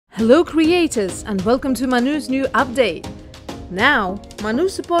Hello creators and welcome to MANU's new update. Now, MANU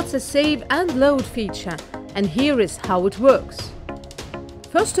supports a save and load feature, and here is how it works.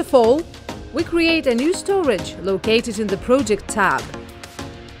 First of all, we create a new storage located in the Project tab.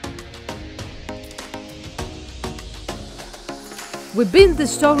 We bind the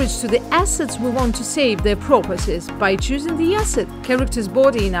storage to the assets we want to save their properties by choosing the asset, character's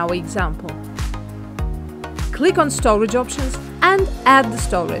body in our example. Click on Storage options and add the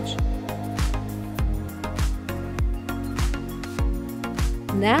storage.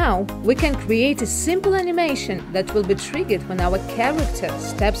 Now we can create a simple animation that will be triggered when our character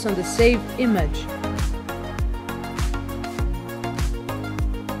steps on the saved image.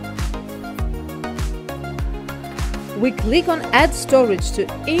 We click on Add Storage to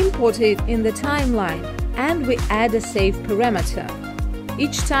import it in the timeline, and we add a save parameter.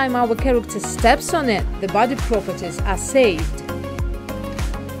 Each time our character steps on it, the body properties are saved.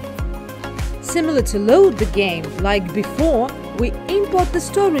 Similar to load the game, like before, we import the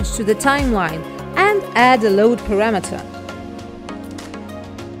storage to the timeline and add a load parameter.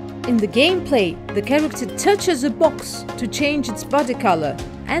 In the gameplay, the character touches a box to change its body color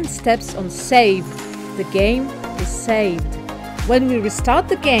and steps on Save. The game is saved. When we restart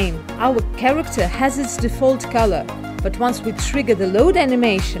the game, our character has its default color, but once we trigger the load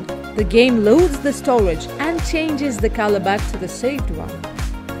animation, the game loads the storage and changes the color back to the saved one.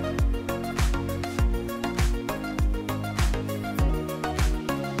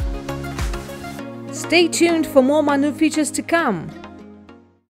 Stay tuned for more MANU features to come.